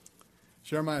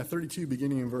Jeremiah 32,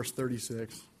 beginning in verse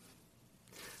 36.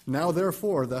 Now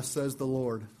therefore, thus says the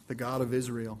Lord, the God of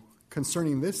Israel,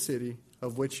 concerning this city,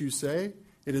 of which you say,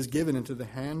 it is given into the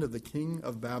hand of the king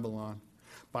of Babylon,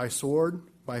 by sword,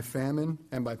 by famine,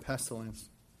 and by pestilence.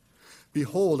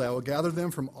 Behold, I will gather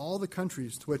them from all the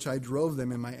countries to which I drove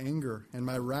them in my anger and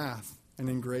my wrath and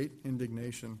in great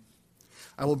indignation.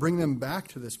 I will bring them back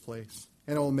to this place,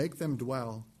 and I will make them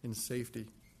dwell in safety.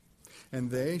 And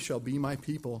they shall be my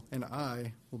people, and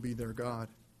I will be their God.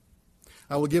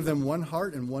 I will give them one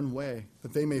heart and one way,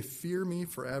 that they may fear me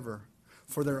forever,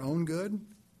 for their own good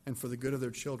and for the good of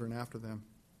their children after them.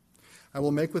 I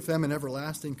will make with them an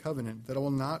everlasting covenant, that I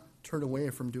will not turn away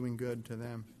from doing good to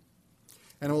them.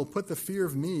 And I will put the fear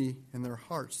of me in their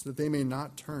hearts, that they may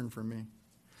not turn from me.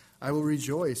 I will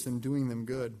rejoice in doing them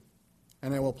good,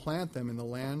 and I will plant them in the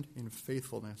land in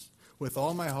faithfulness, with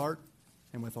all my heart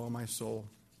and with all my soul.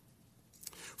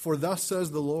 For thus says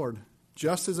the Lord,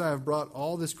 just as I have brought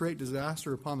all this great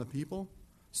disaster upon the people,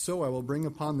 so I will bring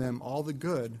upon them all the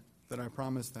good that I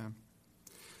promised them.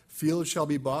 Fields shall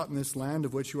be bought in this land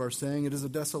of which you are saying, it is a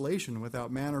desolation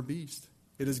without man or beast.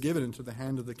 It is given into the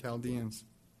hand of the Chaldeans.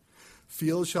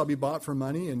 Fields shall be bought for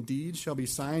money, and deeds shall be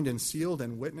signed and sealed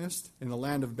and witnessed in the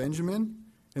land of Benjamin,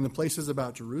 in the places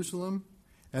about Jerusalem,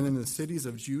 and in the cities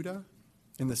of Judah,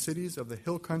 in the cities of the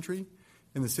hill country,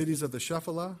 in the cities of the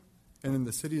Shephelah, and in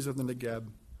the cities of the Negeb.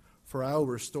 For I will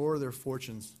restore their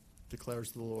fortunes,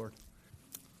 declares the Lord.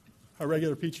 Our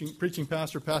regular preaching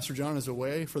pastor, Pastor John, is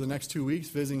away for the next 2 weeks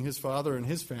visiting his father and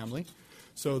his family.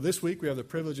 So this week we have the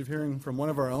privilege of hearing from one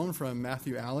of our own, from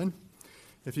Matthew Allen.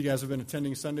 If you guys have been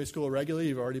attending Sunday school regularly,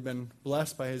 you've already been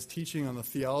blessed by his teaching on the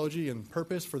theology and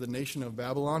purpose for the nation of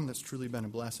Babylon. That's truly been a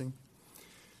blessing.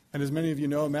 And as many of you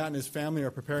know, Matt and his family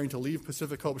are preparing to leave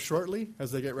Pacific Hope shortly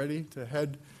as they get ready to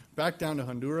head back down to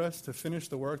Honduras to finish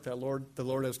the work that the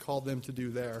Lord has called them to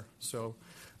do there. So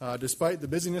despite the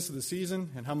busyness of the season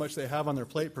and how much they have on their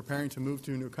plate preparing to move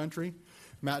to a new country,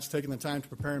 Matt's taken the time to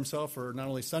prepare himself for not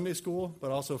only Sunday school,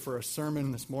 but also for a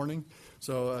sermon this morning.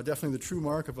 So definitely the true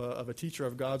mark of a teacher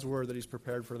of God's Word, that he's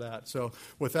prepared for that. So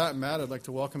with that, Matt, I'd like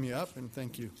to welcome you up and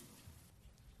thank you.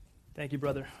 Thank you,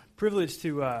 brother. Privileged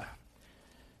to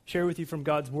share with you from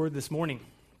God's Word this morning.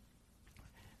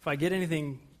 If I get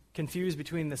anything confused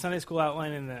between the Sunday school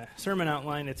outline and the sermon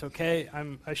outline, it's okay.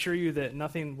 I assure you that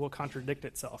nothing will contradict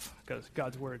itself, because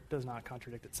God's Word does not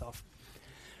contradict itself.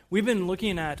 We've been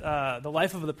looking at the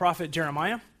life of the prophet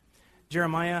Jeremiah.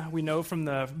 Jeremiah, we know from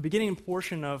the beginning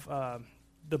portion of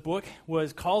the book,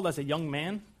 was called as a young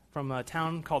man from a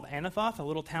town called Anathoth, a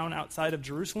little town outside of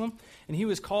Jerusalem, and he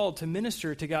was called to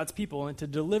minister to God's people and to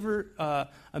deliver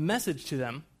a message to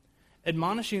them,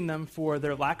 admonishing them for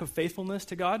their lack of faithfulness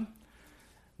to God,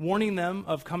 warning them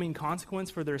of coming consequence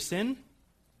for their sin,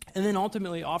 and then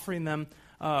ultimately offering them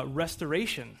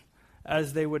restoration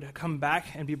as they would come back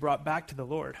and be brought back to the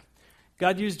Lord.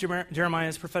 God used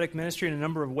Jeremiah's prophetic ministry in a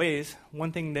number of ways.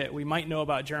 One thing that we might know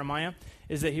about Jeremiah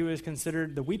is that he was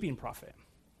considered the weeping prophet.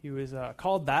 He was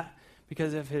called that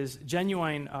because of his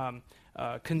genuine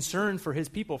concern for his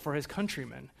people, for his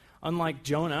countrymen. Unlike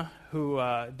Jonah, who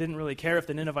didn't really care if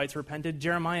the Ninevites repented,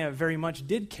 Jeremiah very much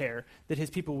did care that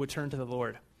his people would turn to the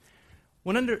Lord.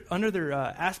 One other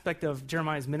aspect of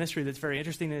Jeremiah's ministry that's very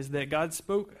interesting is that God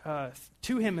spoke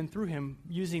to him and through him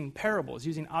using parables,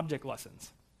 using object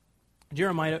lessons.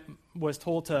 Jeremiah was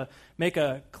told to make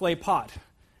a clay pot,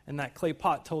 and that clay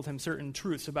pot told him certain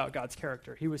truths about God's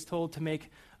character. He was told to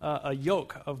make a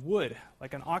yoke of wood,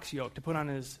 like an ox yoke, to put on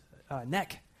his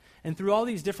neck. And through all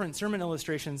these different sermon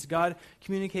illustrations, God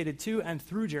communicated to and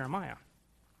through Jeremiah.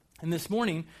 And this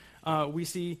morning, we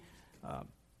see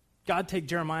God take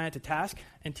Jeremiah to task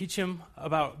and teach him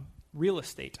about real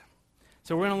estate.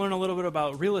 So we're going to learn a little bit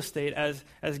about real estate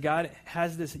as God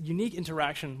has this unique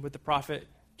interaction with the prophet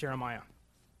Jeremiah.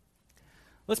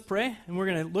 Let's pray, and we're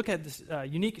going to look at this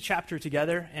unique chapter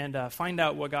together and find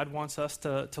out what God wants us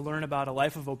to learn about a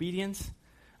life of obedience,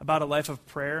 about a life of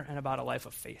prayer, and about a life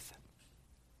of faith.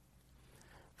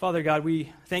 Father God,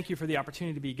 we thank you for the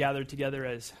opportunity to be gathered together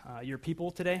as your people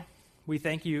today. We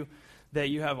thank you that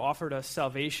you have offered us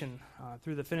salvation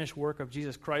through the finished work of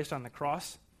Jesus Christ on the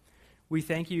cross. We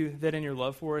thank you that in your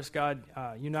love for us, God,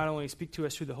 you not only speak to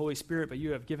us through the Holy Spirit, but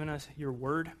you have given us your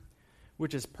word,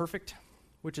 which is perfect,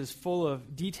 which is full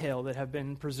of detail that have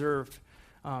been preserved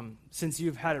since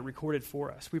you've had it recorded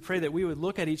for us. We pray that we would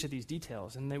look at each of these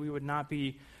details and that we would not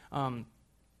be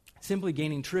simply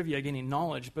gaining trivia, gaining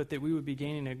knowledge, but that we would be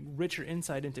gaining a richer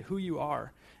insight into who you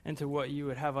are and to what you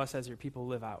would have us as your people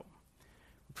live out.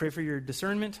 We pray for your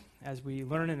discernment as we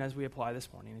learn and as we apply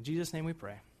this morning. In Jesus' name we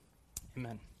pray.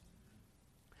 Amen.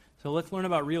 So let's learn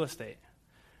about real estate.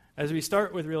 As we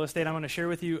start with real estate, I'm going to share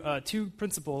with you two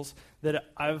principles that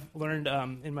I've learned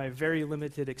in my very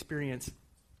limited experience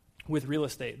with real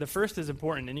estate. The first is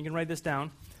important, and you can write this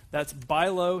down. That's buy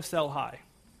low, sell high.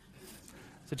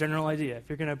 It's a general idea. If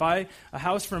you're going to buy a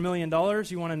house for $1 million,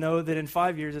 you want to know that in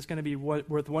 5 years it's going to be worth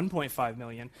 $1.5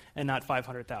 million and not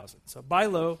 $500,000. So buy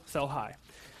low, sell high.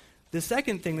 The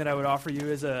second thing that I would offer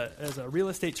you is a real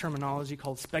estate terminology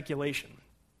called speculation.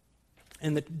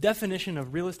 And the definition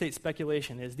of real estate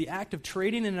speculation is the act of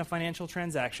trading in a financial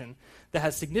transaction that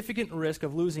has significant risk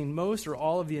of losing most or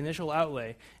all of the initial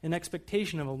outlay in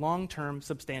expectation of a long-term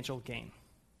substantial gain.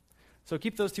 So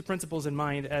keep those two principles in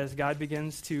mind as God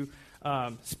begins to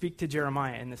speak to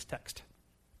Jeremiah in this text.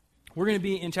 We're going to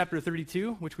be in chapter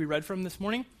 32, which we read from this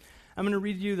morning. I'm going to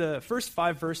read you the first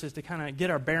 5 verses to kind of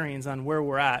get our bearings on where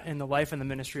we're at in the life and the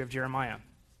ministry of Jeremiah.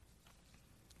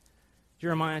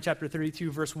 Jeremiah chapter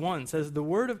 32, verse 1 says, "The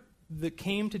word that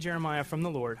came to Jeremiah from the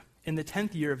Lord in the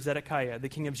 10th year of Zedekiah, the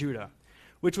king of Judah,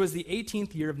 which was the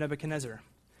 18th year of Nebuchadnezzar.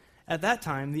 At that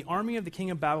time, the army of the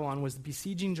king of Babylon was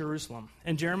besieging Jerusalem,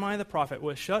 and Jeremiah the prophet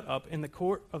was shut up in the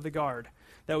court of the guard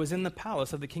that was in the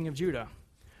palace of the king of Judah.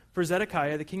 For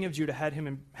Zedekiah, the king of Judah,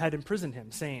 had imprisoned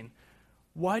him, saying,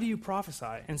 'Why do you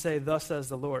prophesy and say, Thus says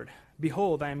the Lord?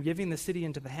 Behold, I am giving the city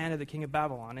into the hand of the king of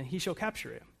Babylon, and he shall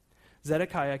capture it.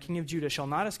 Zedekiah, king of Judah, shall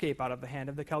not escape out of the hand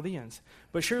of the Chaldeans,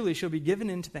 but surely shall be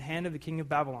given into the hand of the king of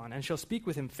Babylon, and shall speak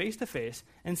with him face to face,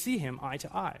 and see him eye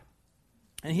to eye.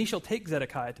 And he shall take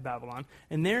Zedekiah to Babylon,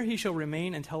 and there he shall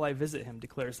remain until I visit him,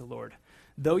 declares the Lord.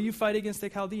 Though you fight against the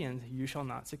Chaldeans, you shall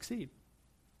not succeed.'"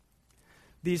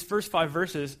 These first 5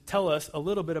 verses tell us a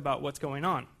little bit about what's going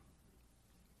on.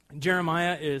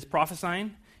 Jeremiah is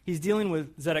prophesying. He's dealing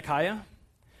with Zedekiah.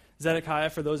 Zedekiah,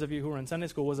 for those of you who were in Sunday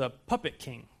school, was a puppet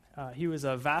king. He was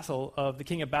a vassal of the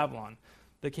king of Babylon.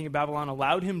 The king of Babylon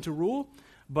allowed him to rule,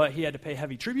 but he had to pay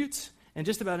heavy tributes, and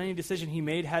just about any decision he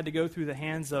made had to go through the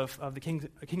hands of the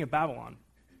king of Babylon.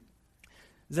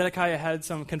 Zedekiah had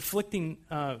some conflicting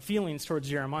feelings towards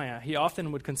Jeremiah. He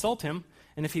often would consult him,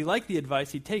 and if he liked the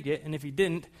advice, he'd take it, and if he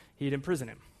didn't, he'd imprison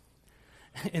him.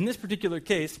 In this particular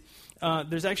case,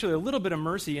 there's actually a little bit of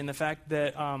mercy in the fact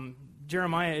that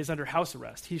Jeremiah is under house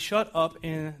arrest. He's shut up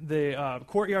in the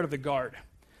courtyard of the guard.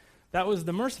 That was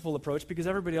the merciful approach because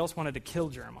everybody else wanted to kill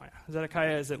Jeremiah.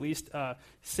 Zedekiah is at least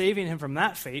saving him from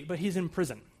that fate, but he's in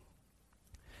prison.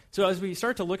 So as we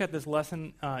start to look at this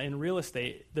lesson in real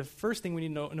estate, the first thing we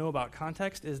need to know about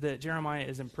context is that Jeremiah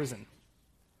is in prison.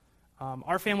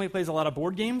 Our family plays a lot of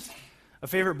board games. A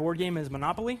favorite board game is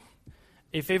Monopoly.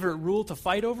 A favorite rule to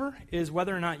fight over is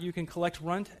whether or not you can collect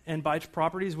rent and buy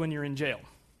properties when you're in jail.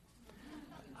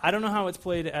 I don't know how it's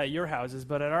played at your houses,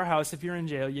 but at our house, if you're in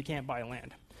jail, you can't buy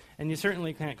land. And you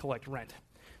certainly can't collect rent.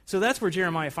 So that's where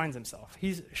Jeremiah finds himself.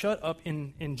 He's shut up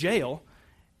in jail,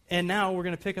 and now we're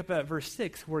going to pick up at verse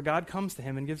 6, where God comes to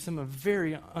him and gives him a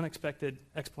very unexpected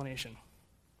explanation.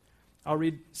 I'll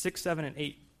read 6, 7, and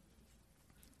 8.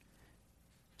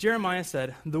 Jeremiah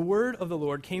said, "The word of the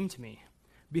Lord came to me.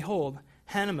 Behold,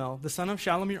 Hanamel, the son of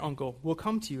Shallum your uncle, will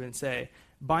come to you and say,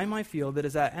 Buy my field that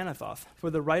is at Anathoth, for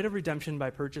the right of redemption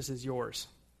by purchase is yours.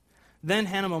 Then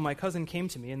Hanamel, my cousin, came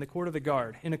to me in the court of the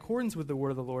guard, in accordance with the word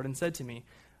of the Lord, and said to me,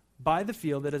 Buy the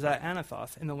field that is at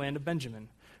Anathoth in the land of Benjamin,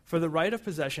 for the right of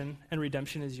possession and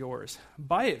redemption is yours.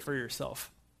 Buy it for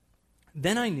yourself.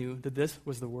 Then I knew that this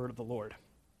was the word of the Lord."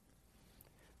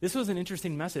 This was an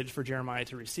interesting message for Jeremiah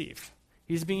to receive.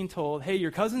 He's being told, hey, your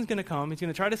cousin's going to come, he's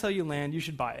going to try to sell you land, you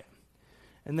should buy it.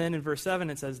 And then in verse 7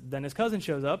 it says, then his cousin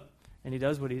shows up, and he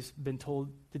does what he's been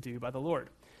told to do by the Lord.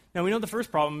 Now we know the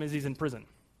first problem is he's in prison.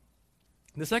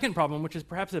 The second problem, which is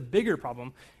perhaps a bigger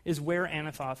problem, is where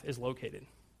Anathoth is located.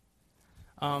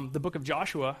 The book of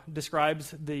Joshua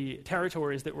describes the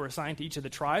territories that were assigned to each of the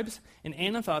tribes, and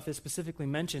Anathoth is specifically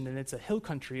mentioned, and it's a hill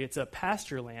country, it's a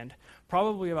pasture land,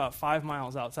 probably about 5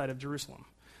 miles outside of Jerusalem.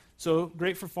 So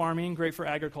great for farming, great for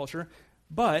agriculture,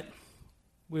 but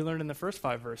we learned in the first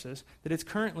 5 verses that it's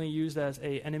currently used as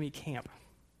an enemy camp.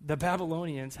 The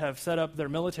Babylonians have set up their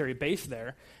military base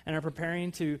there and are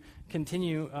preparing to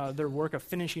continue their work of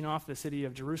finishing off the city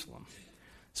of Jerusalem.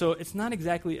 So it's not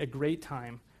exactly a great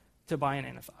time to buy an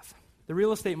Anathoth. The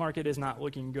real estate market is not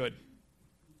looking good.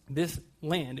 This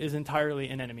land is entirely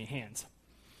in enemy hands.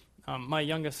 My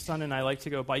youngest son and I like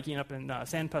to go biking up in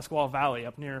San Pasqual Valley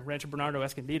up near Rancho Bernardo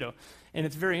Escondido. And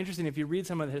it's very interesting if you read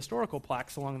some of the historical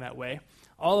plaques along that way,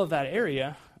 all of that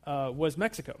area was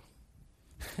Mexico.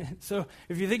 So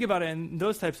if you think about it in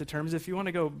those types of terms, if you want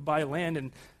to go buy land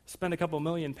and spend a couple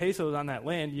million pesos on that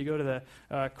land, you go to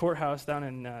the courthouse down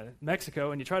in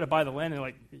Mexico and you try to buy the land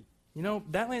and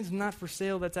that land's not for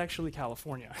sale, that's actually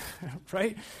California,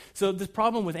 right? So the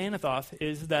problem with Anathoth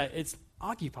is that it's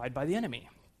occupied by the enemy.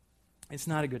 It's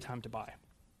not a good time to buy.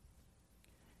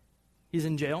 He's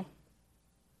in jail.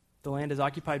 The land is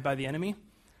occupied by the enemy,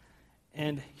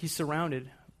 and he's surrounded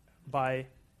by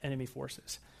enemy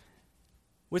forces.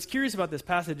 What's curious about this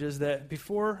passage is that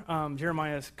before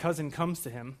Jeremiah's cousin comes to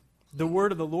him, the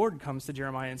word of the Lord comes to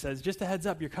Jeremiah and says, just a heads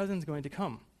up, your cousin's going to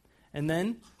come. And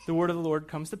then the word of the Lord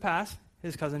comes to pass,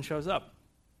 his cousin shows up.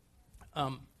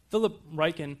 Philip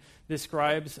Ryken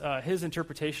describes his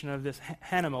interpretation of this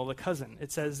Hanamel, the cousin.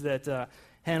 It says that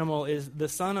Hanamel is the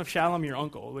son of Shalom, your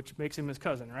uncle, which makes him his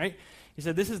cousin, right? He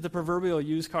said, this is the proverbial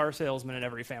used car salesman in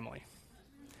every family.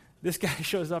 This guy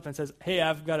shows up and says, hey,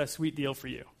 I've got a sweet deal for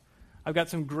you. I've got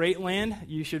some great land.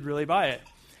 You should really buy it.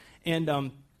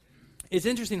 And it's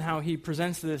interesting how he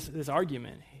presents this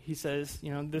argument. He says,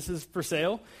 this is for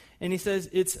sale. And he says,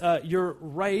 it's your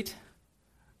right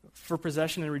for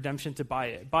possession and redemption to buy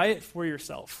it. Buy it for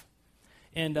yourself.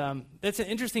 And that's an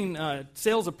interesting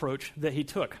sales approach that he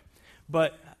took.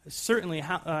 But certainly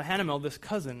Hanamel, this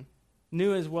cousin,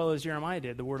 knew as well as Jeremiah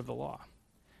did the word of the law.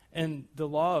 And the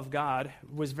law of God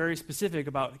was very specific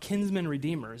about kinsmen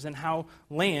redeemers and how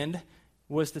land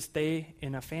was to stay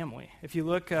in a family. If you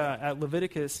look at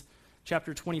Leviticus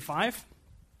chapter 25,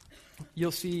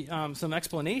 you'll see some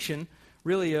explanation,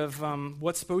 really, of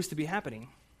what's supposed to be happening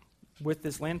with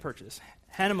this land purchase.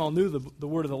 Hanamel knew the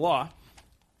word of the law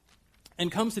and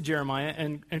comes to Jeremiah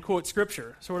and quotes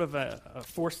Scripture, sort of a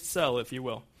forced sell, if you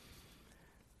will.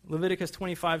 Leviticus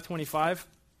 25:25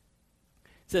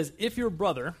 says, if your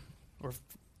brother or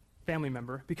family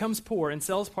member becomes poor and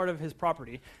sells part of his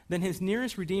property, then his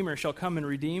nearest redeemer shall come and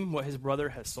redeem what his brother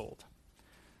has sold.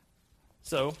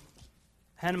 So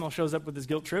Hanamel shows up with his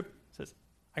guilt trip, says,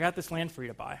 I got this land for you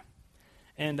to buy.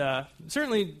 And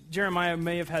certainly Jeremiah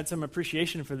may have had some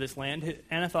appreciation for this land.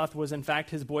 Anathoth was, in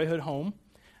fact, his boyhood home.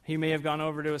 He may have gone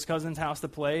over to his cousin's house to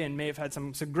play and may have had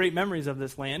some great memories of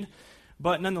this land.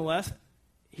 But nonetheless,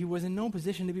 he was in no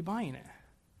position to be buying it.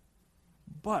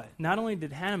 But not only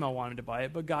did Hanamel want him to buy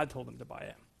it, but God told him to buy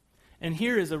it. And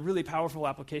here is a really powerful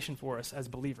application for us as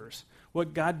believers.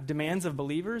 What God demands of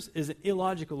believers is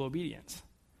illogical obedience.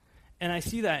 And I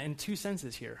see that in two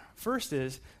senses here. First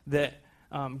is that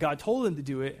God told him to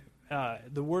do it.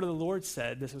 The word of the Lord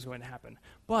said this was going to happen.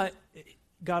 But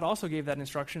God also gave that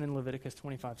instruction in Leviticus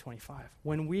 25:25.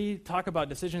 When we talk about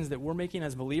decisions that we're making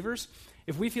as believers,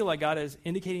 if we feel like God is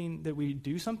indicating that we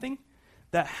do something,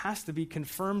 that has to be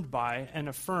confirmed by and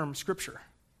affirm Scripture.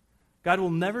 God will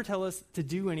never tell us to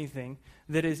do anything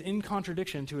that is in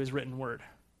contradiction to his written word.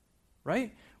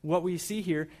 Right? What we see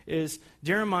here is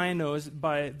Jeremiah knows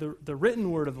by the written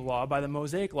word of the law, by the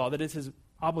Mosaic law, that it's his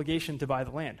obligation to buy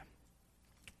the land.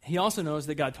 He also knows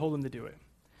that God told him to do it.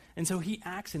 And so he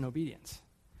acts in obedience.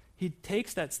 He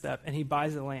takes that step and he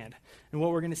buys the land. And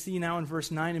what we're going to see now in verse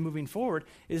 9 and moving forward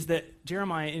is that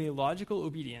Jeremiah, in a logical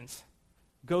obedience,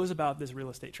 goes about this real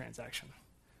estate transaction.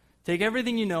 Take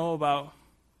everything you know about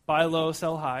buy low,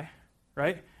 sell high,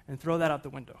 right? And throw that out the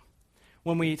window.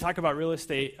 When we talk about real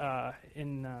estate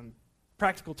in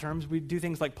practical terms, we do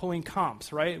things like pulling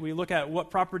comps, right? We look at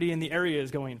what property in the area is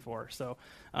going for. So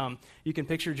you can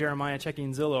picture Jeremiah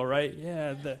checking Zillow, right?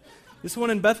 Yeah, this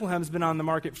one in Bethlehem's been on the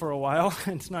market for a while,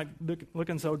 and it's not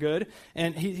looking so good.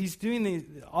 And he's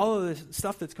doing all of this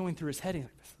stuff that's going through his head. He's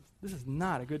like, this is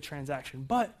not a good transaction,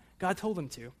 but God told him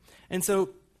to. And so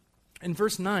in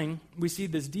verse 9, we see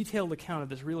this detailed account of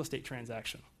this real estate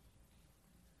transaction.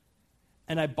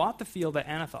 And I bought the field at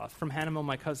Anathoth from Hanamel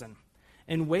my cousin,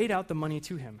 and weighed out the money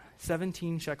to him,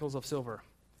 17 shekels of silver.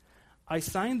 I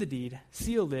signed the deed,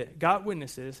 sealed it, got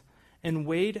witnesses, and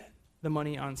weighed the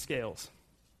money on scales.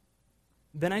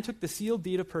 Then I took the sealed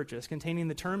deed of purchase containing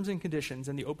the terms and conditions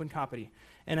and the open copy,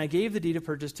 and I gave the deed of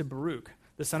purchase to Baruch,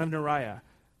 the son of Neriah,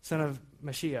 son of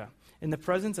Mashiach, in the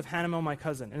presence of Hanamel my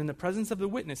cousin, and in the presence of the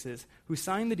witnesses who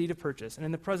signed the deed of purchase, and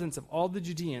in the presence of all the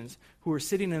Judeans who were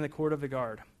sitting in the court of the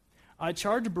guard. I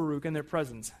charged Baruch in their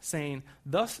presence, saying,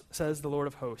 Thus says the Lord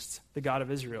of hosts, the God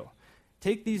of Israel,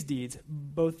 take these deeds,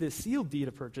 both this sealed deed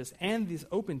of purchase and this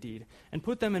open deed, and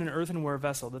put them in an earthenware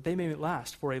vessel, that they may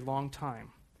last for a long time.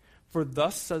 For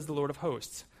thus says the Lord of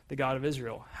hosts, the God of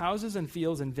Israel, houses and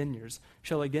fields and vineyards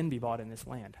shall again be bought in this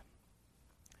land.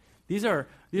 These are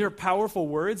powerful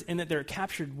words in that they're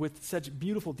captured with such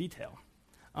beautiful detail.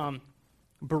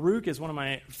 Baruch is one of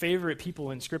my favorite people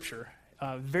in Scripture.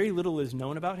 Very little is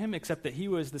known about him except that he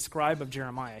was the scribe of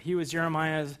Jeremiah. He was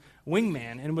Jeremiah's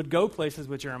wingman and would go places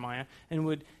with Jeremiah and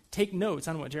would take notes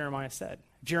on what Jeremiah said.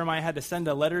 Jeremiah had to send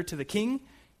a letter to the king.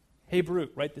 Hey,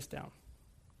 Baruch, write this down.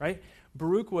 Right?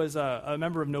 Baruch was a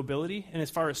member of nobility, and as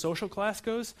far as social class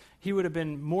goes, he would have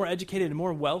been more educated and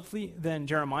more wealthy than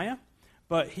Jeremiah,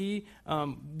 but he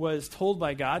was told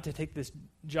by God to take this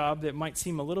job that might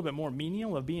seem a little bit more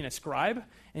menial of being a scribe,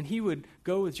 and he would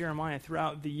go with Jeremiah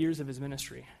throughout the years of his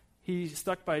ministry. He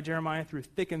stuck by Jeremiah through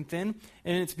thick and thin,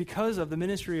 and it's because of the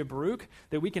ministry of Baruch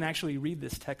that we can actually read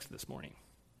this text this morning.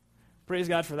 Praise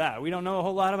God for that. We don't know a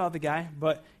whole lot about the guy,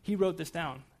 but he wrote this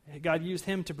down. God used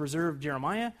him to preserve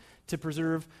Jeremiah, to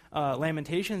preserve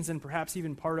Lamentations, and perhaps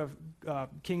even part of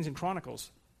Kings and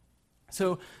Chronicles.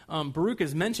 So Baruch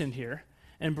is mentioned here,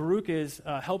 and Baruch is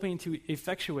helping to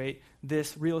effectuate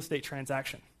this real estate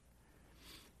transaction.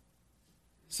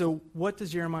 So what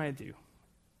does Jeremiah do?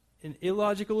 In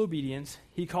illogical obedience,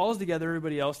 he calls together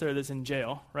everybody else there that's in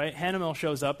jail, right? Hanamel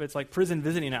shows up. It's like prison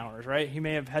visiting hours, right? He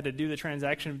may have had to do the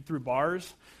transaction through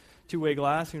bars, two-way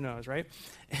glass, who knows, right?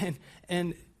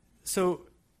 And so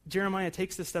Jeremiah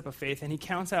takes the step of faith, and he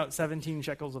counts out 17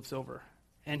 shekels of silver.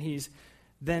 And he's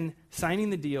then signing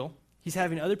the deal. He's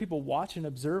having other people watch and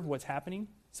observe what's happening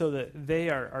so that they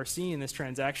are seeing this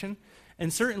transaction.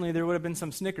 And certainly there would have been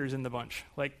some snickers in the bunch,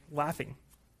 like laughing.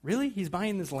 Really? He's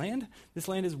buying this land? This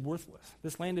land is worthless.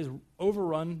 This land is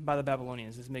overrun by the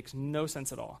Babylonians. This makes no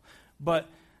sense at all. But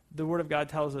the Word of God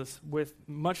tells us with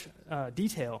much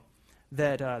detail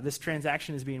that this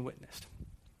transaction is being witnessed.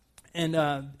 And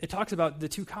it talks about the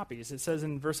two copies. It says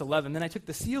in verse 11, "Then I took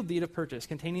the sealed deed of purchase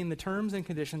containing the terms and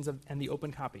conditions and the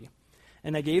open copy.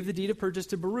 And I gave the deed of purchase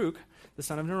to Baruch, the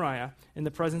son of Neriah, in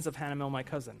the presence of Hanamel, my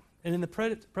cousin, and in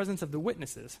the presence of the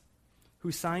witnesses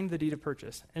who signed the deed of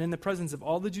purchase, and in the presence of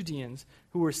all the Judeans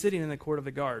who were sitting in the court of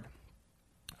the guard.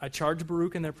 I charged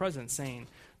Baruch in their presence, saying,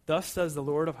 'Thus says the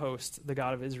Lord of hosts, the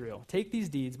God of Israel, take these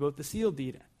deeds, both the sealed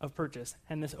deed of purchase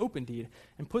and this open deed,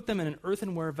 and put them in an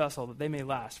earthenware vessel that they may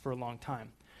last for a long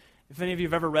time.'" If any of you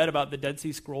have ever read about the Dead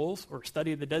Sea Scrolls or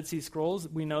studied the Dead Sea Scrolls,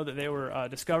 we know that they were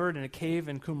discovered in a cave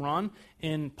in Qumran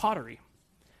in pottery.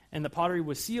 And the pottery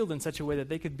was sealed in such a way that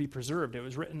they could be preserved. It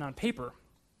was written on paper.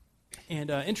 And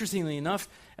interestingly enough,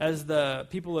 as the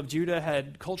people of Judah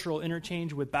had cultural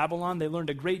interchange with Babylon, they learned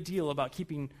a great deal about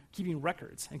keeping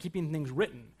records and keeping things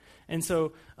written. And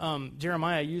so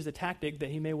Jeremiah used a tactic that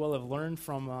he may well have learned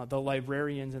from the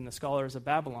librarians and the scholars of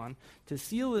Babylon to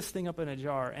seal this thing up in a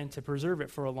jar and to preserve it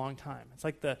for a long time. It's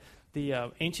like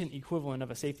the ancient equivalent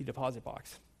of a safety deposit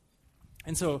box.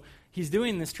 And so he's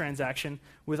doing this transaction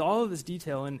with all of this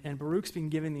detail, and Baruch's been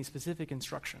given these specific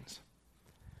instructions.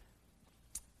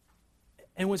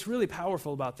 And what's really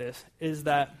powerful about this is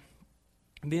that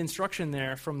the instruction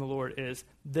there from the Lord is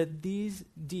that these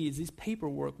deeds, these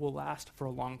paperwork, will last for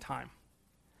a long time.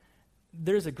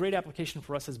 There's a great application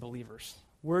for us as believers.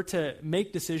 We're to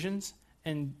make decisions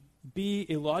and be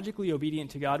illogically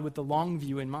obedient to God with the long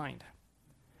view in mind.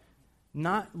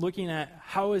 Not looking at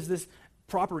how is this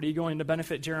property going to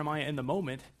benefit Jeremiah in the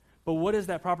moment, but what is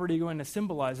that property going to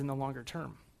symbolize in the longer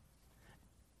term?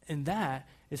 And that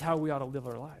is how we ought to live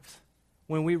our lives.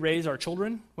 When we raise our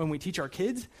children, when we teach our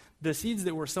kids, the seeds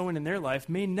that we're sowing in their life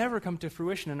may never come to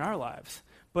fruition in our lives,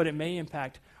 but it may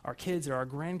impact our kids or our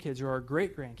grandkids or our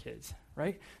great-grandkids,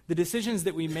 right? The decisions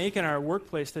that we make in our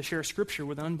workplace to share Scripture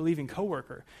with an unbelieving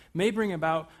coworker may bring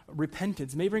about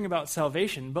repentance, may bring about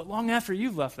salvation, but long after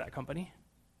you've left that company,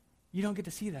 you don't get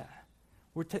to see that.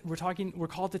 We're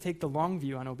called to take the long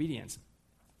view on obedience.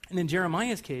 And in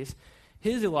Jeremiah's case,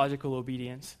 his illogical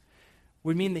obedience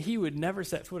would mean that he would never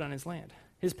set foot on his land.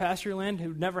 His pasture land, he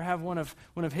would never have one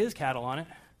of his cattle on it.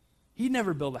 He'd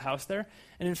never build a house there.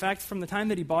 And in fact, from the time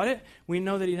that he bought it, we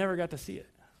know that he never got to see it.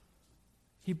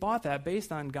 He bought that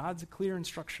based on God's clear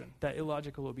instruction, that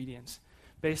illogical obedience,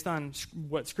 based on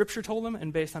what Scripture told him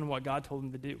and based on what God told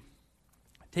him to do.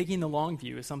 Taking the long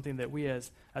view is something that we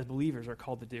as believers are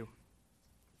called to do.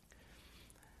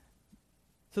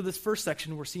 So this first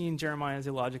section, we're seeing Jeremiah's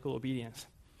illogical obedience.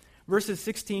 Verses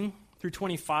 16 through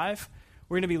 25,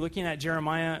 we're going to be looking at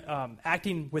Jeremiah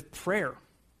acting with prayer,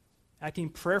 acting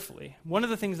prayerfully. One of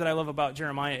the things that I love about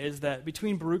Jeremiah is that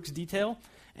between Baruch's detail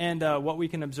and what we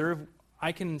can observe,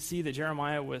 I can see that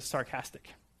Jeremiah was sarcastic.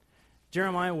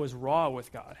 Jeremiah was raw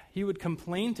with God. He would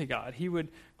complain to God. He would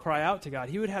cry out to God.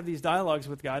 He would have these dialogues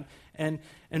with God and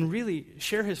really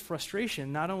share his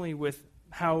frustration, not only with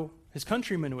how his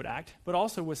countrymen would act, but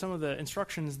also with some of the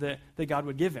instructions that God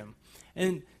would give him.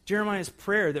 And Jeremiah's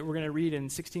prayer that we're going to read in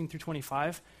 16 through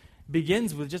 25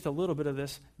 begins with just a little bit of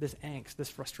this angst, this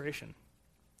frustration.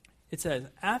 It says,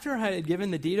 "After I had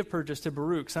given the deed of purchase to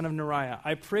Baruch, son of Neriah,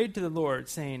 I prayed to the Lord,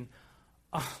 saying,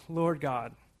 Lord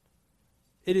God,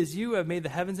 it is you who have made the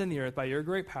heavens and the earth by your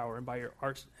great power and by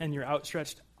your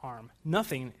outstretched arm.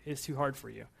 Nothing is too hard for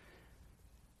you."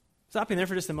 Stopping there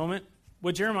for just a moment,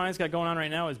 what Jeremiah's got going on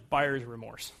right now is buyer's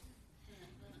remorse,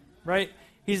 right?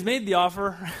 He's made the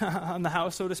offer on the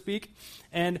house, so to speak,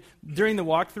 and during the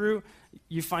walkthrough,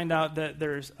 you find out that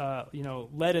there's,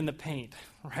 lead in the paint,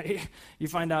 right? You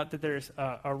find out that there's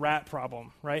a rat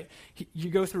problem, right? You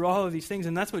go through all of these things,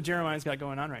 and that's what Jeremiah's got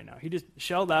going on right now. He just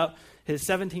shelled out his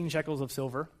 17 shekels of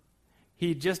silver.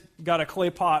 He just got a clay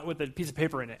pot with a piece of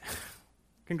paper in it.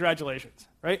 Congratulations,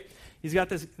 right? He's got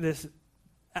this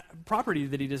property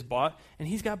that he just bought, and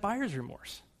he's got buyer's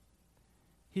remorse.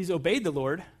 He's obeyed the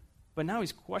Lord, but now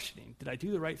he's questioning, did I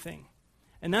do the right thing?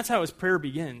 And that's how his prayer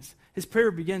begins. His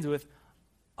prayer begins with,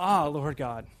 Lord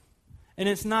God. And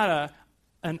it's not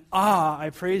I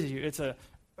praise you. It's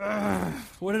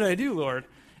what did I do, Lord?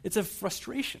 It's a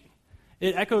frustration.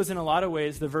 It echoes in a lot of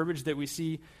ways the verbiage that we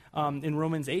see in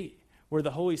Romans 8, where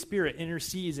the Holy Spirit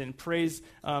intercedes and prays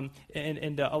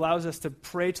and allows us to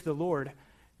pray to the Lord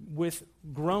with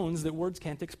groans that words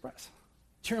can't express.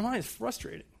 Jeremiah is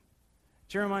frustrated.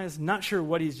 Jeremiah is not sure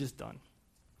what he's just done.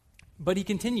 But he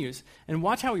continues, and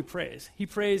watch how he prays. He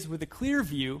prays with a clear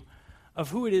view of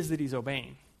who it is that he's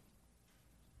obeying.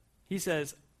 He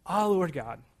says, Lord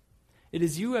God, it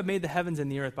is you who have made the heavens and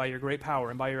the earth by your great power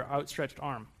and by your outstretched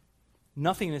arm.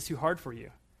 Nothing is too hard for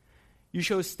you. You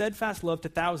show steadfast love to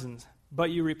thousands,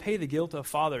 but you repay the guilt of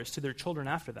fathers to their children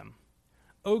after them.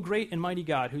 O great and mighty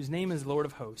God, whose name is Lord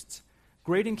of hosts,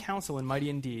 great in counsel and mighty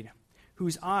in deed,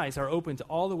 whose eyes are open to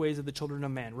all the ways of the children of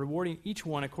man, rewarding each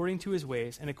one according to his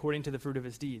ways and according to the fruit of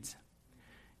his deeds.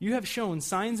 You have shown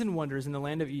signs and wonders in the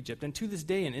land of Egypt, and to this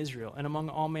day in Israel, and among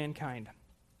all mankind,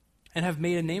 and have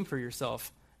made a name for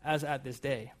yourself, as at this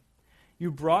day.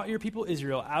 You brought your people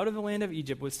Israel out of the land of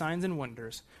Egypt with signs and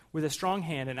wonders, with a strong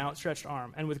hand and outstretched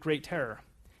arm, and with great terror.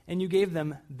 And you gave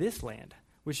them this land,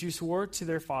 which you swore to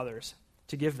their fathers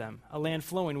to give them, a land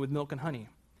flowing with milk and honey.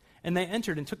 And they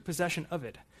entered and took possession of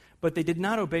it. But they did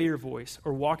not obey your voice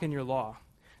or walk in your law.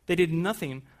 They did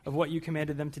nothing of what you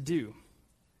commanded them to do.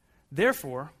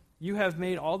 Therefore, you have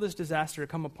made all this disaster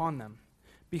come upon them.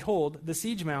 Behold, the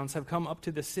siege mounds have come up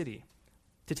to the city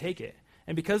to take it.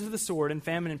 And because of the sword and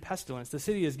famine and pestilence, the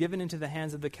city is given into the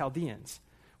hands of the Chaldeans,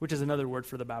 which is another word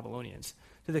for the Babylonians,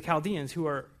 to the Chaldeans who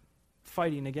are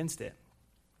fighting against it.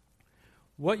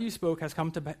 What you spoke has come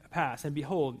to pass, and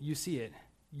behold, you see it.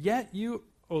 Yet you,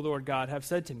 O Lord God, have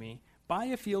said to me, buy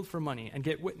a field for money and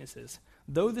get witnesses,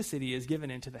 though the city is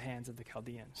given into the hands of the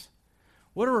Chaldeans.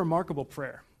 What a remarkable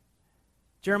prayer.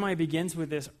 Jeremiah begins with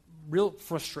this real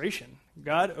frustration.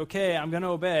 God, okay, I'm going to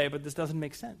obey, but this doesn't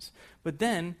make sense. But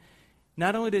then,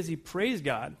 not only does he praise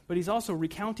God, but he's also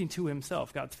recounting to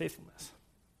himself God's faithfulness.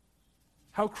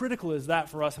 How critical is that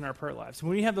for us in our prayer lives?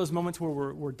 When we have those moments where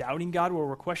we're doubting God, where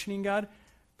we're questioning God,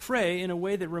 pray in a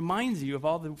way that reminds you of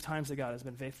all the times that God has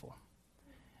been faithful.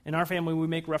 In our family, we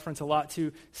make reference a lot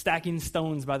to stacking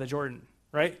stones by the Jordan,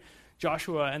 right?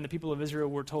 Joshua and the people of Israel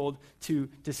were told to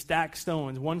stack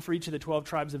stones, one for each of the 12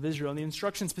 tribes of Israel. And the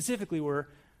instructions specifically were,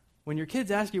 when your kids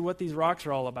ask you what these rocks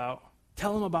are all about,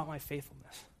 tell them about my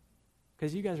faithfulness,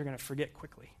 because you guys are going to forget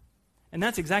quickly. And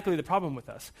that's exactly the problem with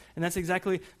us. And that's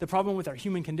exactly the problem with our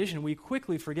human condition. We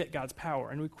quickly forget God's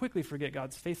power, and we quickly forget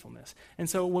God's faithfulness. And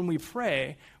so when we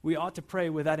pray, we ought to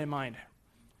pray with that in mind.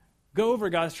 Go over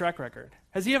God's track record.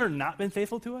 Has he ever not been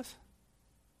faithful to us?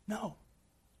 No.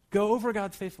 Go over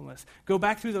God's faithfulness. Go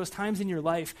back through those times in your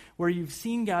life where you've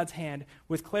seen God's hand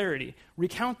with clarity.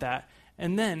 Recount that,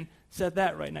 and then set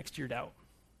that right next to your doubt.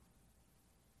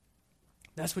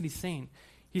 That's what he's saying.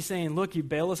 He's saying, look, you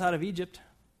bailed us out of Egypt.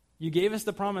 You gave us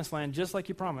the promised land just like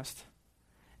you promised.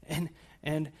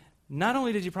 And not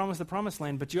only did you promise the promised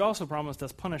land, but you also promised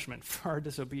us punishment for our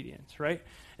disobedience, right?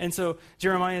 And so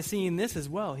Jeremiah is seeing this as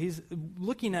well. He's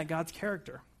looking at God's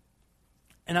character.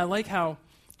 And I like how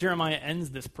Jeremiah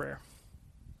ends this prayer.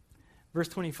 Verse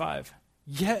 25,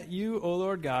 yet you, O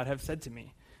Lord God, have said to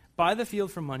me, buy the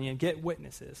field for money and get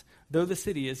witnesses, though the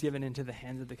city is given into the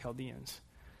hands of the Chaldeans.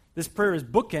 This prayer is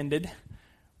bookended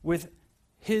with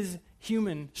his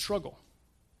human struggle,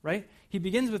 right? He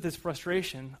begins with this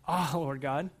frustration, Lord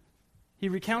God. He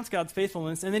recounts God's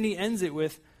faithfulness, and then he ends it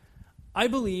with, I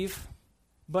believe,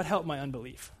 but help my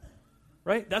unbelief,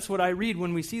 right? That's what I read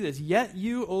when we see this. Yet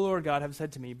you, O Lord God, have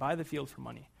said to me, buy the field for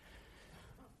money.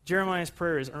 Jeremiah's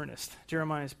prayer is earnest.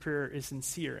 Jeremiah's prayer is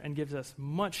sincere and gives us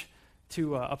much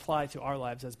to apply to our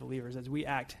lives as believers as we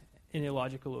act in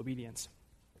illogical obedience.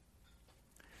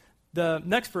 The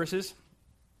next verses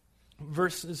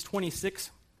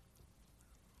 26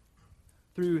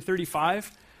 through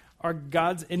 35, are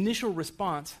God's initial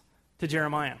response to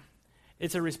Jeremiah.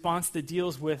 It's a response that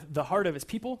deals with the heart of his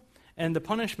people and the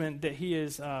punishment that he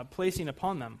is placing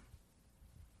upon them.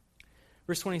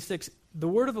 Verse 26, the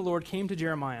word of the Lord came to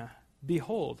Jeremiah.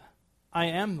 Behold, I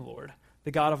am the Lord,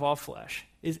 the God of all flesh.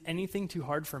 Is anything too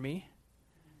hard for me?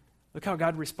 Look how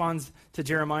God responds to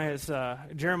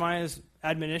Jeremiah's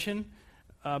admonition.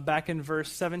 Back in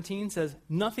verse 17 says,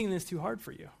 nothing is too hard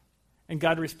for you. And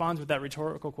God responds with that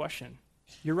rhetorical question.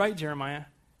 You're right, Jeremiah.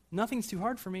 Nothing's too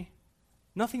hard for me.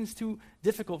 Nothing's too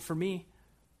difficult for me.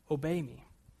 Obey me.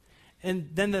 And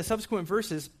then the subsequent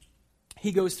verses,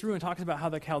 he goes through and talks about how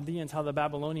the Chaldeans, how the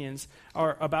Babylonians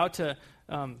are about to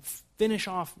finish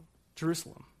off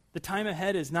Jerusalem. The time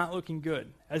ahead is not looking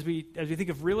good. As we think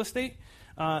of real estate,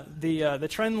 the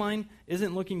trend line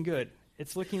isn't looking good.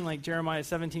 It's looking like Jeremiah's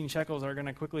 17 shekels are going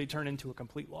to quickly turn into a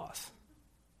complete loss,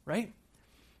 right?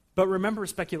 But remember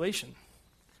speculation.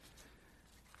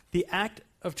 The act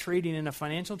of trading in a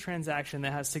financial transaction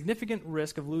that has significant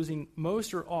risk of losing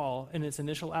most or all in its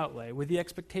initial outlay with the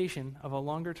expectation of a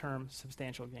longer-term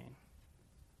substantial gain.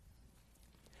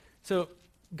 So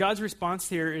God's response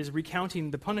here is recounting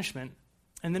the punishment,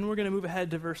 and then we're going to move ahead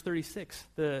to verse 36,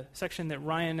 the section that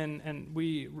Ryan and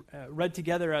we read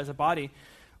together as a body,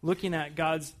 looking at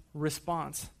God's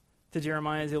response to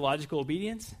Jeremiah's illogical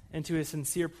obedience and to his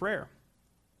sincere prayer.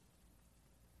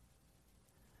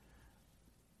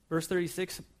 Verse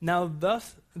 36, now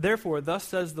therefore, thus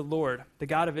says the Lord, the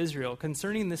God of Israel,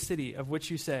 concerning this city of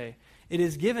which you say, it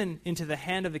is given into the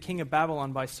hand of the king of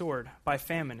Babylon by sword, by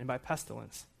famine, and by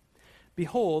pestilence.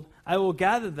 Behold, I will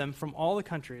gather them from all the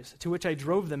countries to which I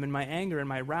drove them in my anger and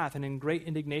my wrath and in great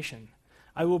indignation.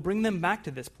 I will bring them back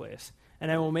to this place,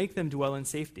 and I will make them dwell in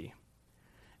safety.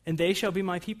 And they shall be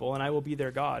my people, and I will be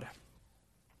their God.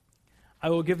 I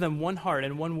will give them one heart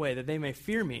and one way, that they may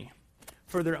fear me,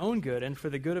 for their own good and for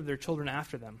the good of their children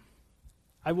after them.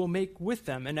 I will make with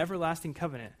them an everlasting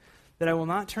covenant, that I will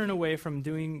not turn away from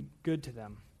doing good to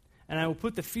them. And I will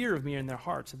put the fear of me in their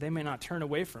hearts, that they may not turn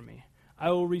away from me. I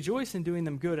will rejoice in doing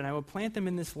them good, and I will plant them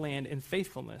in this land in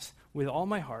faithfulness with all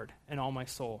my heart and all my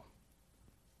soul.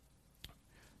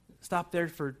 Stop there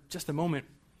for just a moment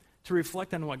to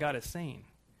reflect on what God is saying.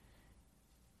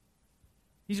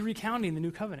 He's recounting the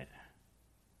new covenant.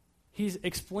 He's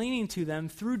explaining to them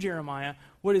through Jeremiah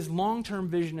what his long-term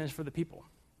vision is for the people.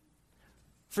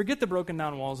 Forget the broken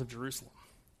down walls of Jerusalem.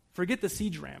 Forget the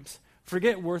siege ramps.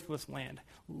 Forget worthless land.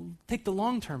 Take the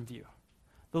long-term view.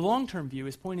 The long-term view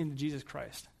is pointing to Jesus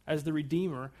Christ as the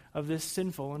Redeemer of this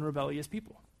sinful and rebellious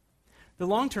people. The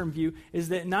long-term view is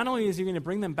that not only is he going to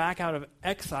bring them back out of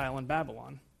exile in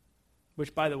Babylon,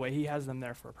 which, by the way, he has them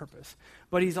there for a purpose,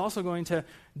 but he's also going to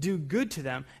do good to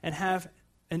them and have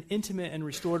an intimate and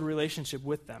restored relationship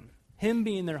with them, him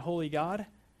being their holy God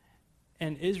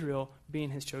and Israel being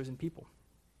his chosen people.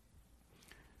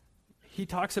 He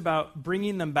talks about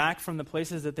bringing them back from the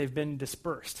places that they've been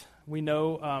dispersed. We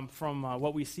know from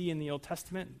what we see in the Old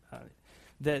Testament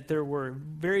that there were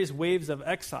various waves of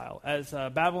exile. As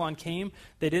Babylon came,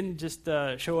 they didn't just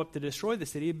show up to destroy the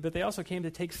city, but they also came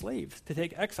to take slaves, to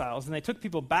take exiles, and they took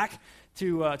people back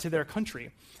to their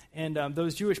country. And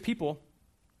those Jewish people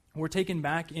were taken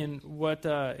back in what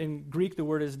in Greek the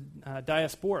word is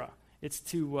diaspora. It's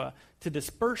to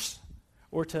disperse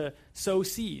or to sow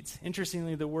seeds.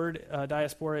 Interestingly, the word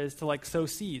diaspora is to sow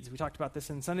seeds. We talked about this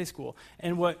in Sunday school.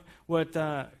 And what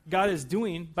God is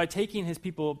doing by taking his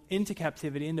people into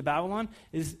captivity, into Babylon,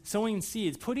 is sowing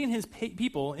seeds, putting his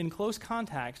people in close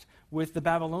contact with the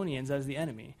Babylonians as the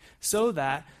enemy, so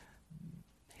that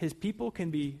his people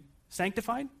can be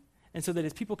sanctified, and so that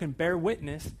his people can bear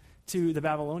witness to the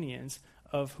Babylonians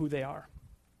of who they are.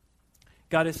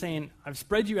 God is saying, I've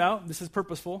spread you out, this is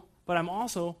purposeful, but I'm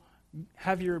also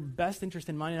have your best interest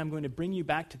in mind, and I'm going to bring you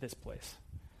back to this place.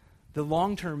 The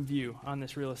long-term view on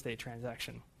this real estate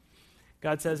transaction.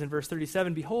 God says in verse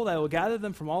 37, behold, I will gather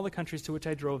them from all the countries to which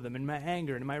I drove them in my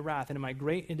anger and in my wrath and in my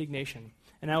great indignation,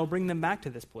 and I will bring them back to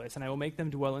this place, and I will make them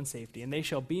dwell in safety, and they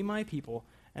shall be my people,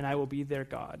 and I will be their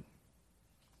God.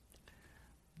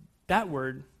 That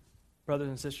word, brothers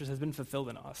and sisters, has been fulfilled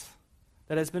in us.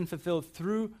 That has been fulfilled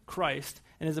through Christ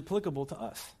and is applicable to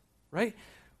us, right?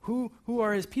 Who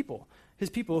are his people? His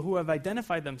people who have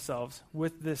identified themselves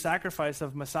with the sacrifice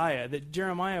of Messiah that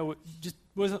Jeremiah just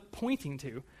was pointing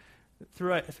to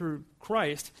through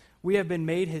Christ. We have been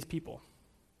made his people.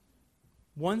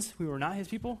 Once we were not his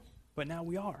people, but now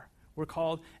we are. We're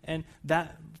called, and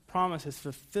that promise is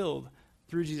fulfilled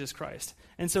through Jesus Christ.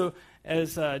 And so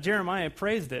as Jeremiah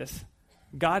prays this,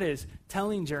 God is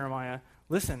telling Jeremiah,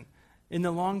 listen, in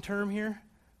the long term here,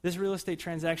 this real estate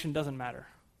transaction doesn't matter.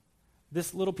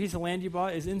 This little piece of land you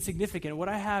bought is insignificant. What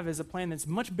I have is a plan that's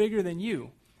much bigger than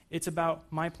you. It's about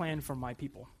my plan for my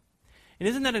people. And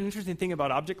isn't that an interesting thing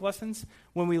about object lessons?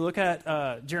 When we look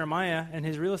at Jeremiah and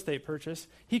his real estate purchase,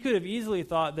 he could have easily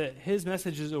thought that his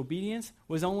message's obedience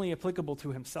was only applicable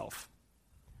to himself.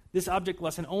 This object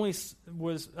lesson only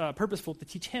was purposeful to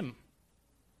teach him.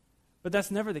 But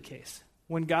that's never the case.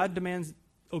 When God demands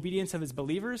obedience of his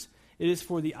believers, it is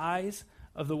for the eyes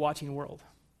of the watching world,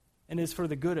 and it is for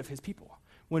the good of his people.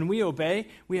 When we obey,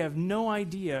 we have no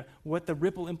idea what the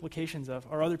ripple implications of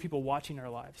are other people watching our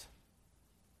lives.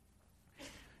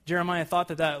 Jeremiah thought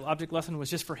that object lesson was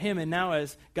just for him, and now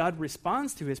as God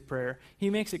responds to his prayer,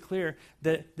 he makes it clear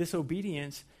that this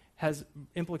obedience has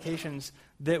implications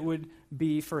that would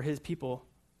be for his people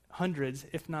hundreds,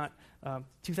 if not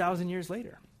 2,000 years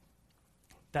later.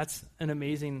 That's an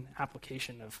amazing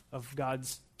application of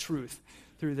God's truth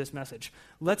through this message.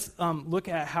 Let's look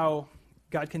at how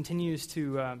God continues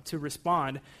to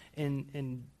respond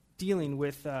in dealing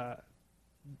with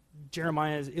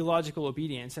Jeremiah's illogical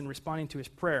obedience and responding to his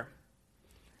prayer.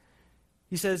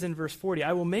 He says in verse 40,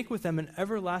 I will make with them an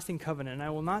everlasting covenant, and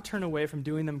I will not turn away from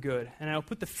doing them good, and I will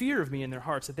put the fear of me in their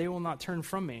hearts, that they will not turn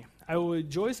from me. I will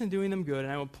rejoice in doing them good,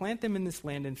 and I will plant them in this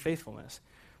land in faithfulness,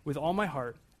 with all my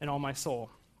heart and all my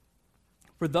soul.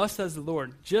 For thus says the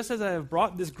Lord, just as I have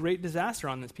brought this great disaster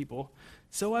on this people,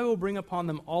 so I will bring upon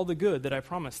them all the good that I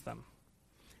promised them.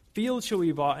 Fields shall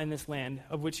be bought in this land,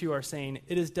 of which you are saying,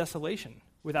 it is desolation,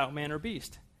 without man or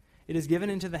beast. It is given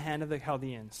into the hand of the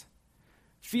Chaldeans.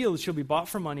 Fields shall be bought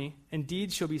for money, and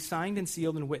deeds shall be signed and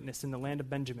sealed and witnessed in the land of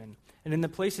Benjamin, and in the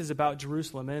places about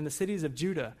Jerusalem, and in the cities of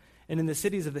Judah, and in the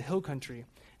cities of the hill country,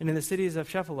 and in the cities of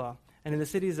Shephelah, and in the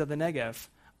cities of the Negev.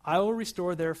 I will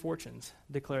restore their fortunes,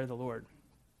 declare the Lord.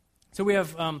 So we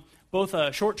have both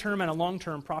a short-term and a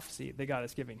long-term prophecy that God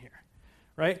is giving here,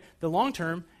 right? The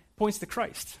long-term points to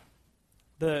Christ.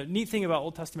 The neat thing about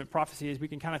Old Testament prophecy is we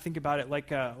can kind of think about it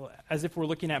like as if we're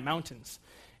looking at mountains.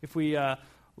 If we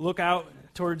look out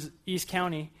towards East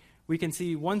County, we can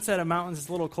see one set of mountains is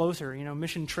a little closer,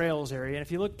 Mission Trails area. And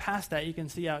if you look past that, you can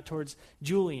see out towards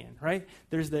Julian, right?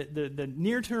 There's the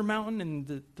near-term mountain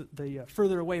and the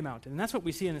further away mountain. And that's what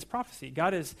we see in this prophecy.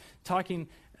 God is talking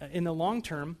in the long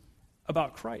term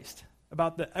about Christ,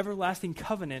 about the everlasting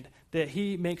covenant that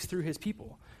he makes through his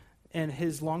people and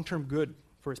his long-term good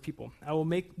for his people. I will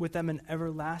make with them an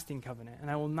everlasting covenant, and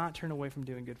I will not turn away from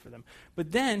doing good for them.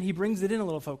 But then he brings it in a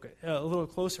little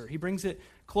closer. He brings it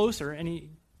closer, and he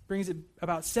brings it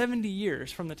about 70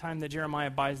 years from the time that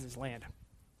Jeremiah buys this land.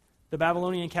 The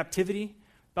Babylonian captivity,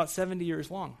 about 70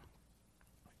 years long.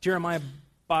 Jeremiah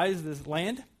buys this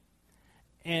land,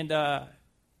 and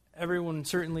everyone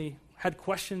certainly had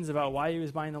questions about why he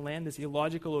was buying the land, this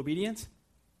illogical obedience.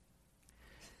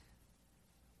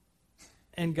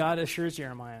 And God assures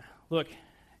Jeremiah, look,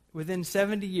 within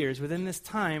 70 years, within this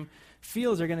time,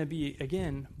 fields are going to be,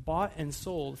 again, bought and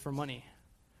sold for money.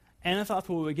 Anathoth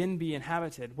will again be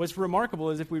inhabited. What's remarkable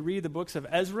is if we read the books of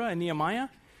Ezra and Nehemiah,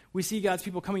 we see God's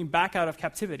people coming back out of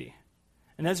captivity.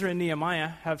 And Ezra and Nehemiah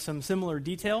have some similar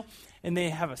detail, and they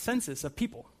have a census of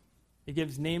people. It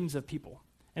gives names of people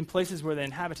and places where they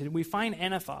inhabited. We find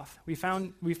Anathoth. We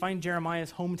find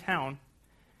Jeremiah's hometown,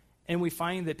 and we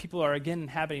find that people are again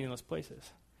inhabiting those places.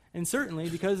 And certainly,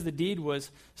 because the deed was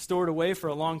stored away for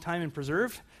a long time and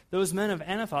preserved, those men of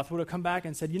Anathoth would have come back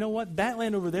and said, you know what, that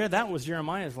land over there, that was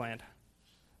Jeremiah's land.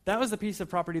 That was the piece of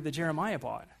property that Jeremiah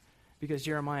bought, because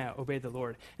Jeremiah obeyed the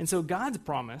Lord. And so God's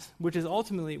promise, which is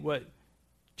ultimately what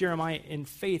Jeremiah in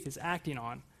faith is acting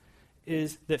on,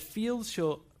 is that fields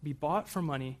shall be bought for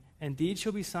money, and deeds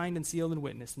shall be signed and sealed and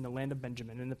witnessed in the land of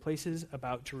Benjamin, in the places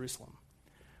about Jerusalem.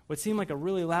 What seemed like a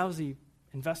really lousy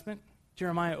investment,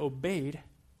 Jeremiah obeyed,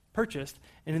 purchased,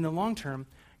 and in the long term,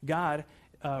 God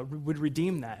would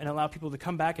redeem that and allow people to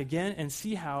come back again and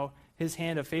see how his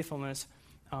hand of faithfulness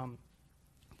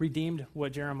redeemed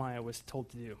what Jeremiah was told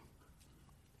to do.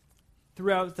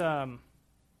 Throughout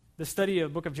the study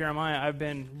of the book of Jeremiah, I've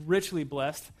been richly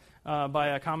blessed by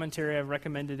a commentary. I've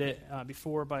recommended it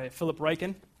before by Philip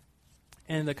Ryken.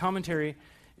 And the commentary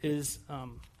is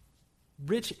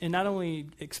rich in not only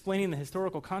explaining the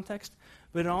historical context,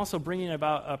 but in also bringing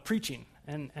about preaching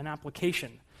and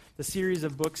application. The series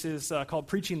of books is called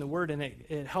Preaching the Word, and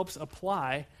it helps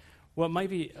apply what might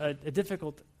be a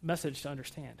difficult message to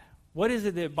understand. What is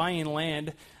it that buying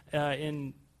land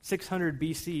in 600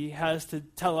 BC has to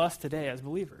tell us today as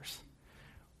believers?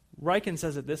 Ryken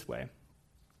says it this way,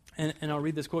 and I'll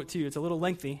read this quote to you. It's a little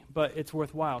lengthy, but it's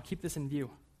worthwhile. Keep this in view.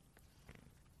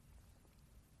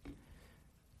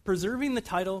 Preserving the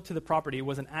title to the property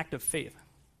was an act of faith.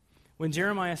 When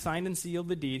Jeremiah signed and sealed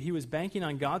the deed, he was banking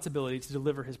on God's ability to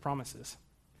deliver his promises.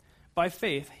 By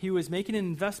faith, he was making an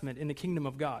investment in the kingdom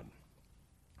of God.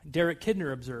 Derek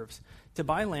Kidner observes, to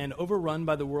buy land overrun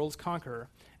by the world's conqueror,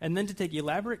 and then to take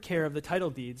elaborate care of the title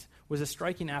deeds was a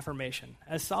striking affirmation,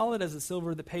 as solid as the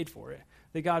silver that paid for it,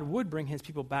 that God would bring his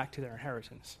people back to their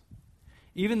inheritance.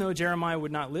 Even though Jeremiah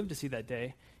would not live to see that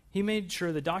day, he made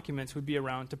sure the documents would be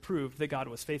around to prove that God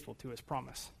was faithful to his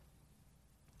promise.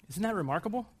 Isn't that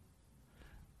remarkable?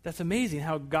 That's amazing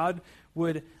how God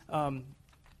would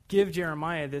give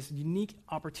Jeremiah this unique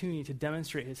opportunity to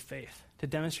demonstrate his faith, to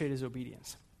demonstrate his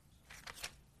obedience.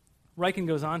 Ryken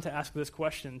goes on to ask this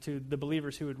question to the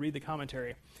believers who would read the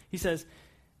commentary. He says,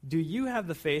 do you have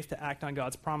the faith to act on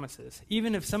God's promises,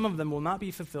 even if some of them will not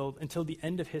be fulfilled until the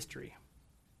end of history?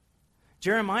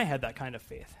 Jeremiah had that kind of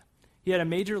faith. He had a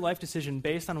major life decision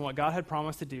based on what God had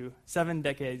promised to do 7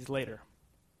 decades later.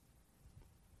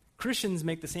 Christians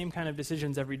make the same kind of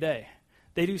decisions every day.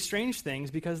 They do strange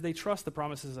things because they trust the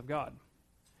promises of God.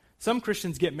 Some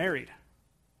Christians get married.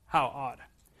 How odd.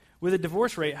 With a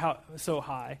divorce rate so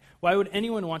high, why would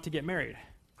anyone want to get married?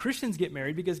 Christians get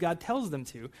married because God tells them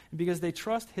to, and because they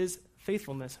trust his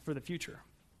faithfulness for the future.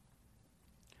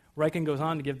 Ryken goes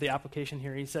on to give the application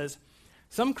here. He says,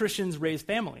 some Christians raise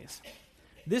families.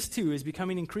 This, too, is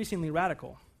becoming increasingly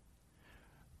radical.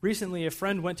 Recently, a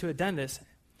friend went to a dentist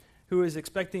who was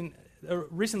expecting,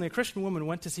 recently a Christian woman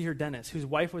went to see her dentist whose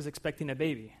wife was expecting a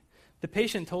baby. The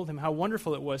patient told him how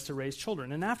wonderful it was to raise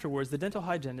children, and afterwards the dental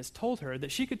hygienist told her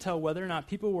that she could tell whether or not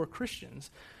people were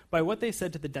Christians by what they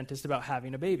said to the dentist about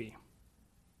having a baby.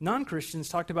 Non-Christians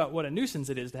talked about what a nuisance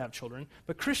it is to have children,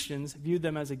 but Christians viewed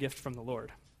them as a gift from the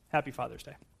Lord. Happy Father's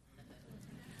Day.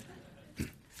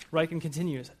 Ryken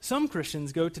continues, some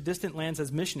Christians go to distant lands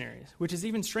as missionaries, which is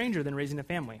even stranger than raising a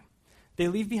family. They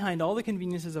leave behind all the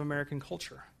conveniences of American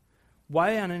culture.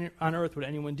 Why on earth would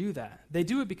anyone do that? They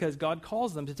do it because God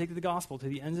calls them to take the gospel to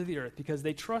the ends of the earth because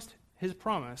they trust his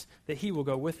promise that he will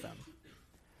go with them.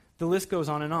 The list goes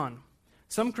on and on.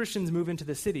 Some Christians move into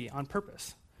the city on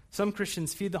purpose. Some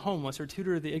Christians feed the homeless or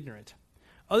tutor the ignorant.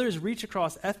 Others reach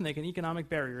across ethnic and economic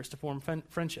barriers to form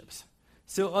friendships.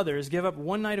 Still others give up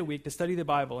one night a week to study the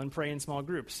Bible and pray in small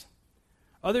groups.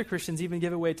 Other Christians even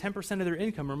give away 10% of their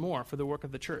income or more for the work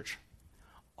of the church.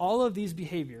 All of these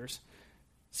behaviors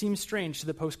seem strange to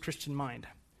the post-Christian mind.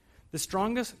 The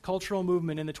strongest cultural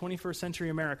movement in the 21st century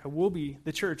America will be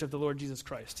the Church of the Lord Jesus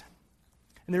Christ.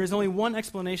 And there is only one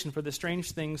explanation for the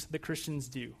strange things that Christians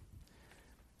do.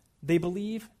 They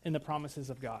believe in the promises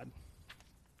of God.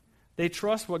 They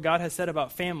trust what God has said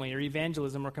about family or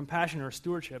evangelism or compassion or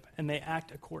stewardship, and they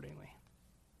act accordingly.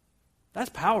 That's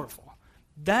powerful.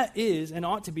 That is and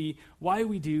ought to be why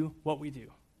we do what we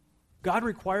do. God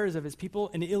requires of his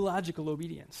people an illogical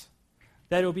obedience.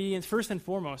 That obedience, first and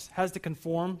foremost, has to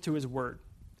conform to his word.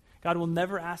 God will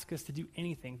never ask us to do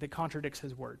anything that contradicts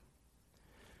his word.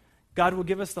 God will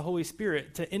give us the Holy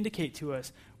Spirit to indicate to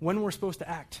us when we're supposed to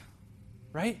act,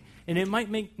 right? And it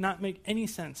might not make any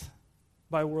sense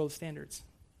by world standards.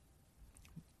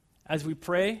 As we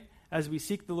pray, as we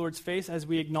seek the Lord's face, as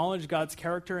we acknowledge God's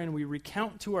character and we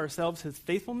recount to ourselves his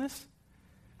faithfulness,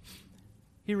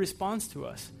 he responds to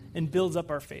us and builds up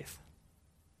our faith.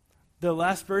 The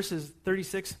last verse is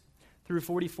 36 through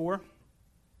 44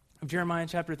 of Jeremiah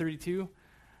chapter 32.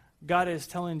 God is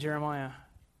telling Jeremiah,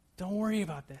 don't worry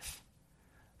about this.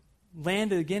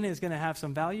 Land, again, is going to have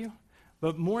some value,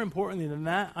 but more importantly than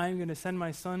that, I'm going to send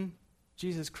my son,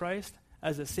 Jesus Christ,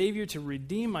 as a Savior to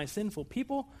redeem my sinful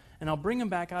people, and I'll bring them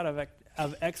back out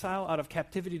of exile, out of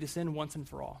captivity to sin once and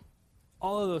for all.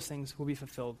 All of those things will be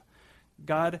fulfilled.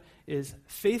 God is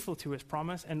faithful to his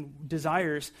promise and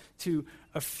desires to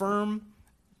affirm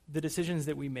the decisions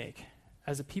that we make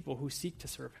as a people who seek to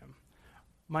serve him.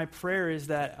 My prayer is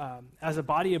that as a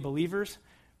body of believers,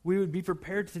 we would be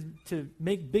prepared to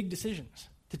make big decisions,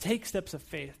 to take steps of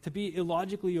faith, to be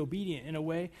illogically obedient in a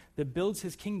way that builds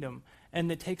his kingdom and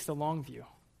that takes the long view,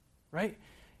 right?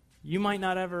 You might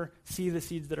not ever see the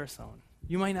seeds that are sown.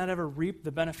 You might not ever reap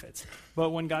the benefits.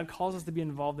 But when God calls us to be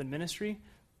involved in ministry,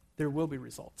 there will be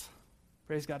results.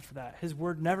 Praise God for that. His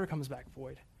word never comes back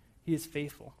void. He is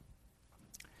faithful.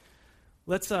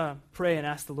 Let's pray and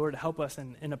ask the Lord to help us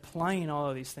in applying all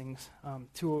of these things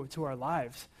to our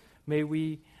lives. May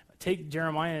we take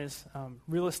Jeremiah's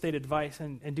real estate advice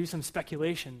and do some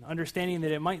speculation, understanding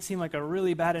that it might seem like a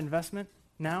really bad investment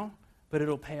now, but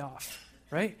it'll pay off,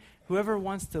 right? Whoever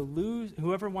wants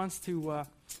to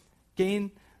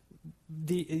gain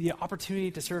the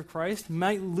opportunity to serve Christ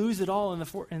might lose it all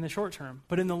in the short term,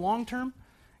 but in the long term,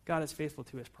 God is faithful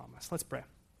to his promise. Let's pray.